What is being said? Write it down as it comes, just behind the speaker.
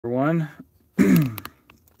Everyone,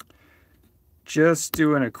 just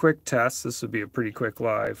doing a quick test. This would be a pretty quick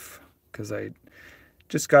live because I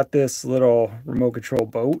just got this little remote control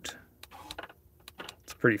boat.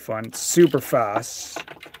 It's pretty fun. It's super fast.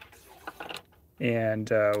 And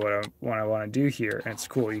what I want to do here, and it's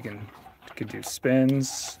cool, you can do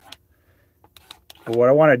spins. But what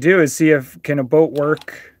I want to do is see if can a boat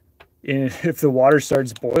work if the water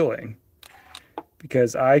starts boiling,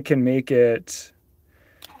 because I can make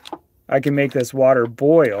this water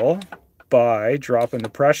boil by dropping the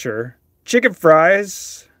pressure. Chicken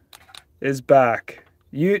fries is back.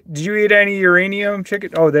 Did you eat any uranium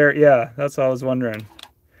chicken? Oh, there, yeah, that's what I was wondering.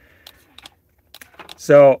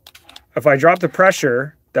 So if I drop the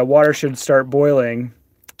pressure, that water should start boiling.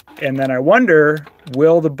 And then I wonder,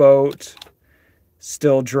 will the boat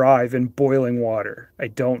still drive in boiling water? I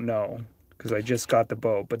don't know, because I just got the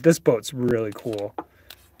boat. But this boat's really cool.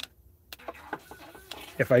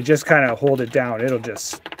 If I just kind of hold it down, it'll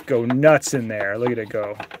just go nuts in there. Look at it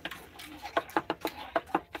go.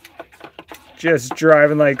 Just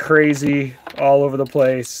driving like crazy all over the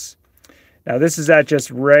place. Now this is at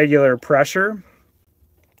just regular pressure.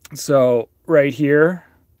 So right here,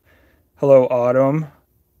 hello Autumn.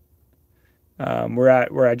 We're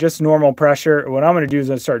at just normal pressure. What I'm going to do is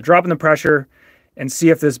I'm going to start dropping the pressure and see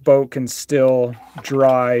if this boat can still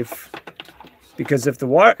drive. Because if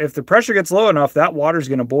the pressure gets low enough, that water's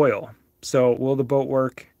going to boil. So will the boat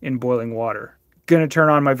work in boiling water? Going to turn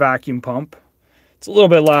on my vacuum pump. It's a little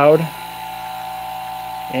bit loud.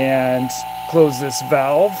 And close this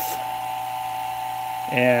valve.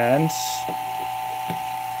 And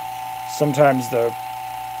sometimes the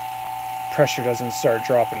pressure doesn't start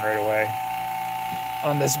dropping right away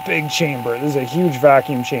on this big chamber. This is a huge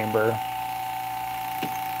vacuum chamber.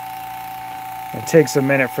 It takes a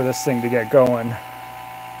minute for this thing to get going.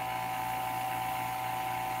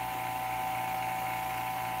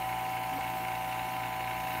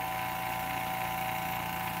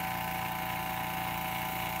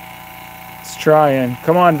 It's trying.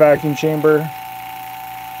 Come on, vacuum chamber.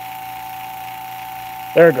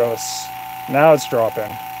 There it goes. Now it's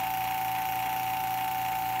dropping.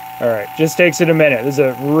 All right, just takes it a minute. This is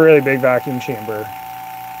a really big vacuum chamber.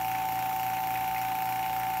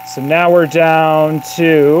 So now we're down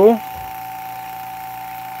to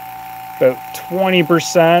about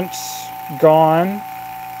 20% gone.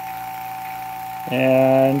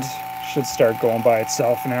 And should start going by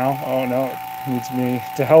itself now. Oh no, it needs me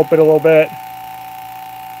to help it a little bit.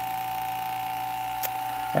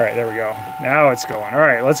 All right, there we go. Now it's going. All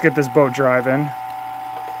right, let's get this boat driving.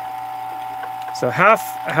 So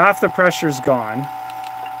half the pressure's gone.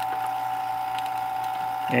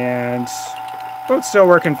 And boat's still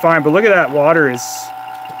working fine, but look at that, water is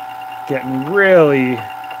getting really,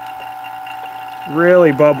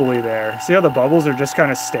 really bubbly there. See how the bubbles are just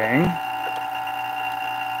kind of staying?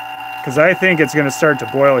 Because I think it's going to start to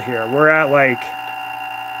boil here. We're at like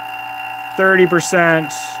 30%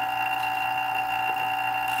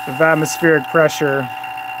 of atmospheric pressure.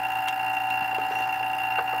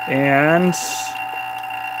 And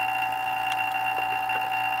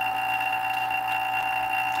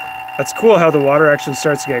that's cool how the water actually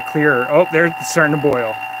starts to get clearer. Oh, there, it's starting to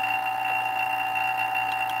boil.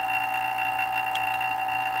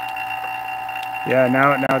 Yeah,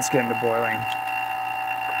 now it's getting to boiling.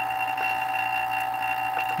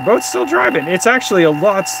 The boat's still driving. It's actually a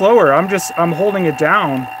lot slower. I'm holding it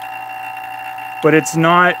down, but it's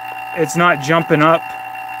not jumping up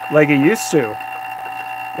like it used to.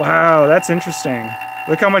 Wow, that's interesting.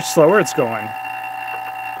 Look how much slower it's going.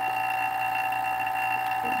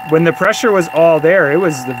 When the pressure was all there,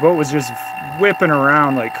 the boat was just whipping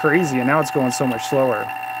around like crazy, and now it's going so much slower.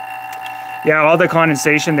 Yeah, all the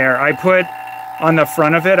condensation there. I put on the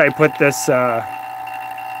front of it, I put this,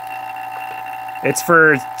 it's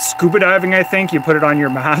for scuba diving, I think. You put it on your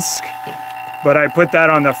mask. But I put that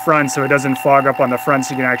on the front so it doesn't fog up on the front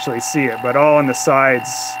so you can actually see it. But all on the sides,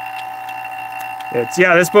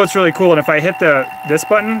 yeah, this boat's really cool. And if I hit this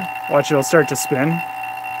button, watch, it'll start to spin.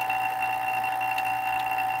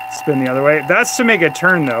 Spin the other way. That's to make it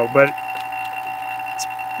turn though, but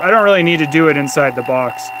I don't really need to do it inside the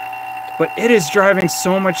box. But it is driving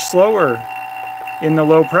so much slower in the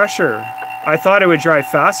low pressure. I thought it would drive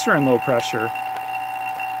faster in low pressure.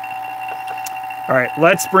 All right,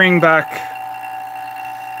 let's bring back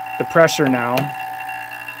the pressure now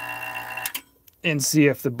and see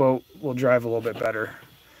if the boat will drive a little bit better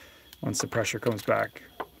once the pressure comes back.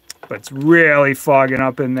 But it's really fogging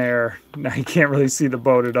up in there. Now you can't really see the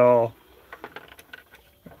boat at all.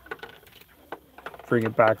 Bring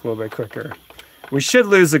it back a little bit quicker. We should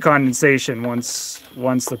lose the condensation once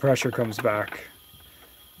the pressure comes back.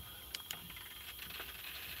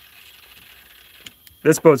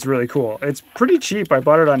 This boat's really cool. It's pretty cheap. I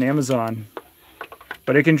bought it on Amazon.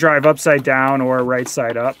 But it can drive upside down or right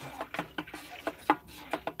side up.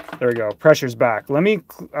 There we go. Pressure's back. I'm going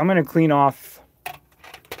to clean off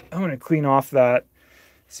that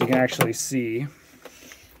so you can actually see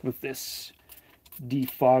with this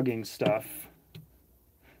defogging stuff.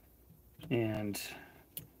 And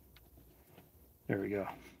there we go.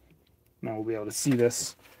 Now we'll be able to see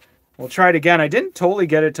this. We'll try it again. I didn't totally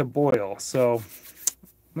get it to boil, so I'm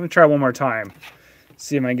going to try one more time.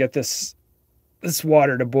 See if I can get this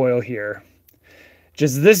water to boil here.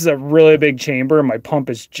 This is a really big chamber. My pump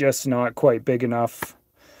is just not quite big enough.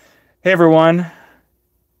 Hey everyone.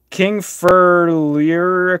 King Fur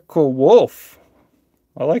Lyrical Wolf.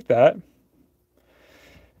 I like that.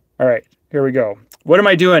 All right, here we go. What am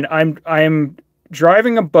I doing? I'm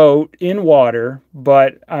driving a boat in water,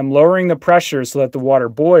 but I'm lowering the pressure so that the water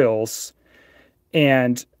boils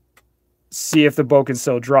and see if the boat can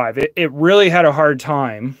still drive. It really had a hard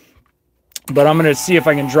time, but I'm going to see if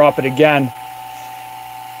I can drop it again.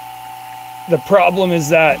 The problem is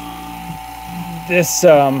that this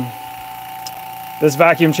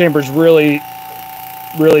vacuum chamber is really,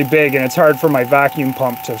 really big, and it's hard for my vacuum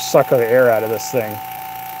pump to suck the air out of this thing.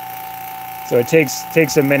 So it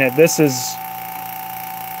takes a minute. This is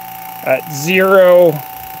at 0%.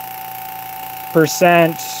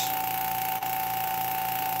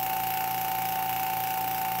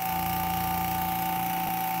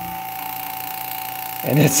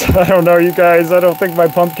 And it's, I don't know, you guys, I don't think my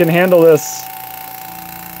pump can handle this.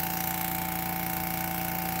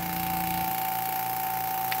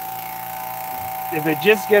 If it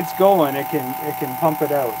just gets going, it can pump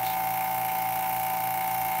it out.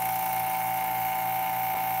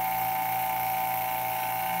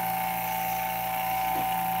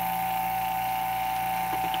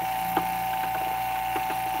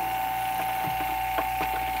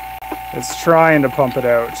 It's trying to pump it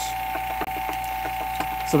out.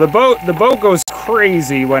 So the boat goes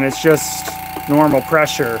crazy when it's just normal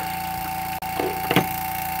pressure.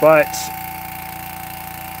 But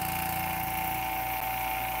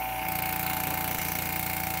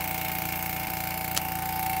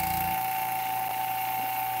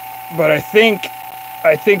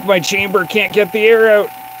I think my chamber can't get the air out.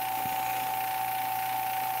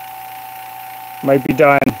 Might be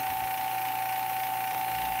done.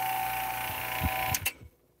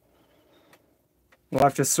 We'll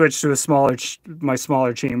have to switch to my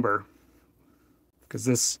smaller chamber because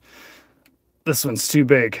this one's too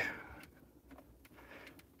big.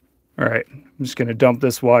 All right, I'm just going to dump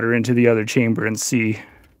this water into the other chamber and see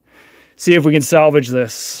if we can salvage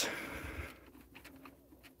this.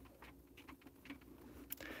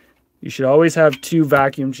 You should always have 2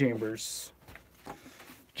 vacuum chambers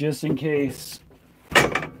just in case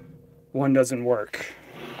one doesn't work.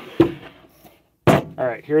 All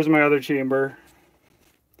right, here's my other chamber.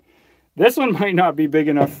 This one might not be big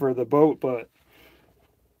enough for the boat, but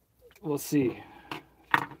we'll see.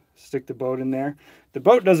 Stick the boat in there. The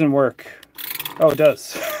boat doesn't work. Oh, it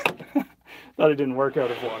does. Thought it didn't work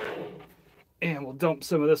out of water. And we'll dump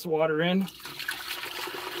some of this water in.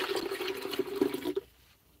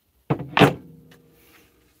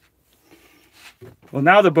 Well,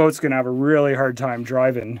 now the boat's going to have a really hard time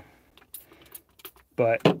driving,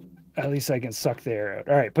 but at least I can suck the air out.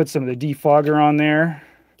 All right, put some of the defogger on there.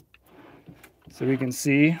 So we can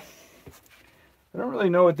see. I don't really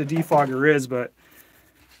know what the defogger is, but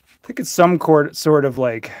I think it's some sort of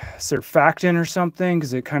like surfactant or something,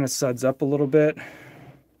 because it kind of suds up a little bit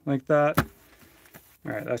like that.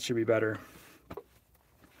 All right, that should be better.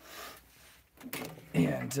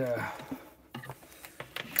 And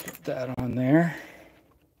put that on there.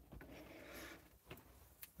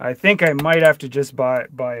 I think I might have to just buy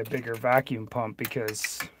a bigger vacuum pump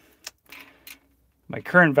because my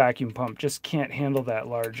current vacuum pump just can't handle that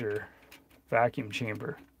larger vacuum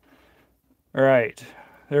chamber. All right,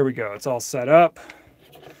 there we go. It's all set up.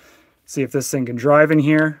 See if this thing can drive in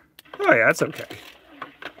here. Oh yeah, that's okay.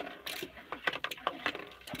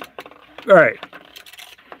 All right,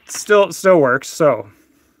 still works. So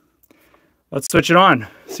let's switch it on.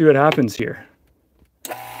 See what happens here.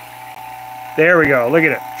 There we go. Look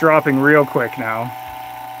at it dropping real quick now.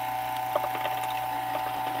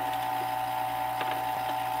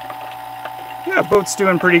 Yeah, boat's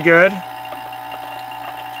doing pretty good.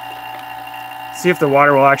 See if the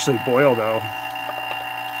water will actually boil though.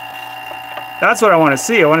 That's what I want to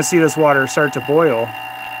see. I want to see this water start to boil.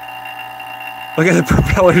 Look at the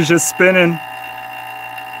propellers just spinning.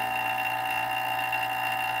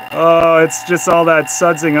 Oh, it's just all that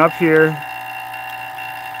sudsing up here.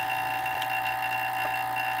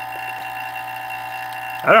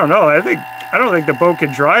 I don't know. I don't think the boat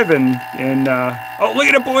can drive in. Oh, look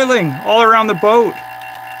at it boiling all around the boat.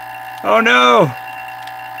 Oh no.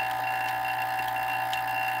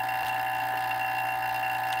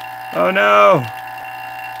 Oh no.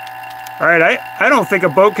 All right, I don't think a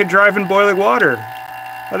boat can drive in boiling water.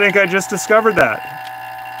 I think I just discovered that.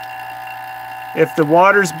 If the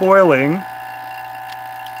water's boiling,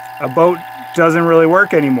 a boat doesn't really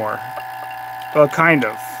work anymore. Well, kind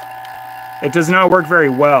of. It does not work very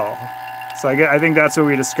well. So I think that's what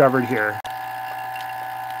we discovered here.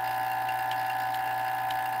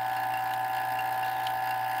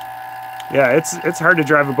 Yeah, it's hard to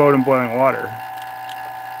drive a boat in boiling water.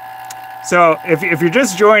 So if you're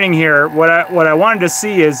just joining here, what I wanted to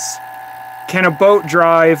see is, can a boat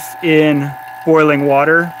drive in boiling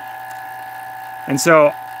water? And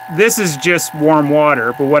so this is just warm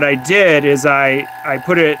water, but what I did is I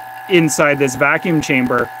put it inside this vacuum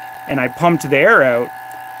chamber and I pumped the air out,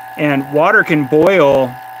 and water can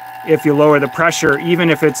boil if you lower the pressure, even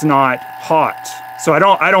if it's not hot. So I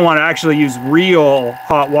don't want to actually use real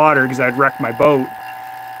hot water because I'd wreck my boat.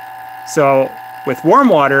 So with warm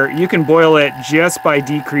water, you can boil it just by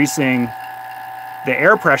decreasing the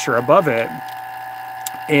air pressure above it,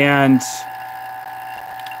 and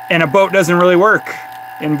a boat doesn't really work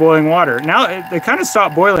in boiling water. Now they kind of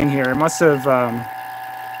stopped boiling here. It must have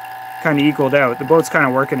kind of equaled out. The boat's kind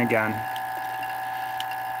of working again.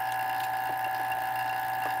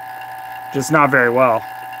 Just not very well.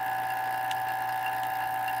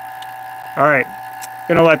 All right,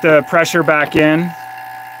 gonna let the pressure back in.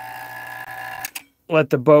 Let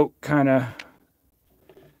the boat kind of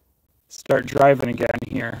start driving again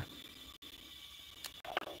here.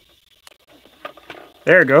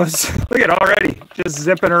 There it goes. Look at it already, just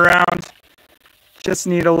zipping around. Just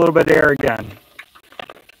need a little bit of air again.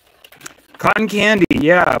 Cotton candy,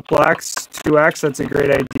 yeah, Black's 2X, that's a great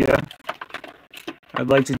idea. I'd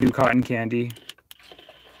like to do cotton candy.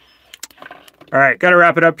 All right, got to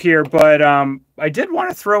wrap it up here, but I did want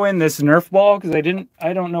to throw in this Nerf ball because I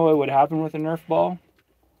don't know what would happen with a Nerf ball.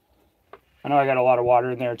 I know I got a lot of water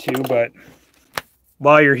in there too, but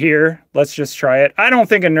while you're here, let's just try it. I don't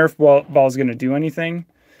think a Nerf ball is going to do anything,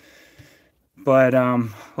 but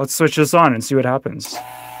let's switch this on and see what happens.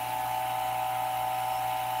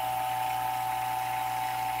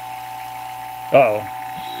 Uh-oh.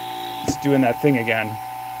 It's doing that thing again.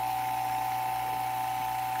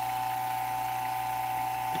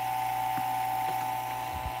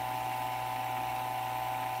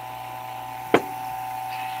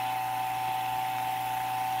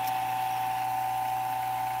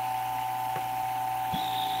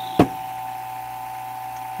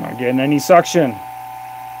 Not getting any suction.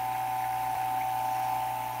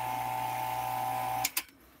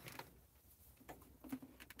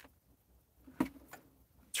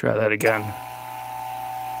 Try that again.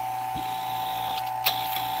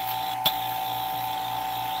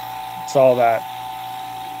 It's all that.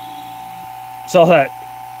 It's all that.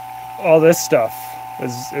 All this stuff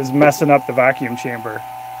is messing up the vacuum chamber.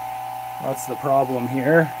 That's the problem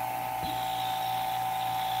here.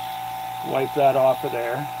 Wipe that off of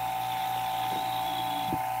there.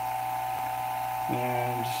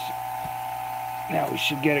 And now we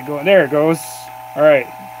should get it going. There it goes. All right.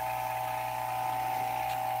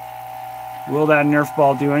 Will that Nerf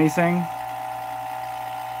ball do anything?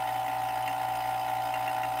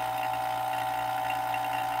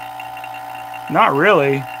 Not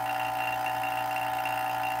really.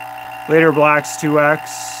 Later Black's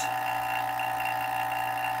 2X.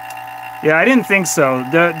 Yeah, I didn't think so.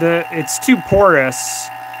 It's too porous,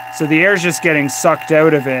 so the air's just getting sucked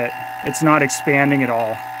out of it. It's not expanding at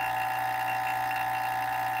all.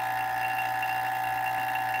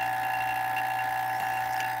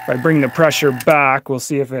 If I bring the pressure back, we'll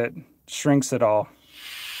see if it shrinks at all.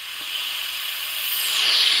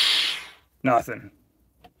 Nothing.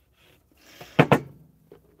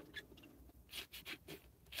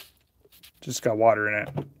 Just got water in it.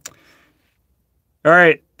 All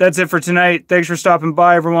right, that's it for tonight. Thanks for stopping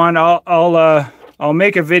by, everyone. I'll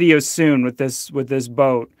make a video soon with this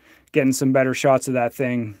boat, getting some better shots of that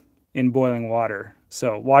thing in boiling water.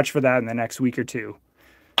 So watch for that in the next week or two.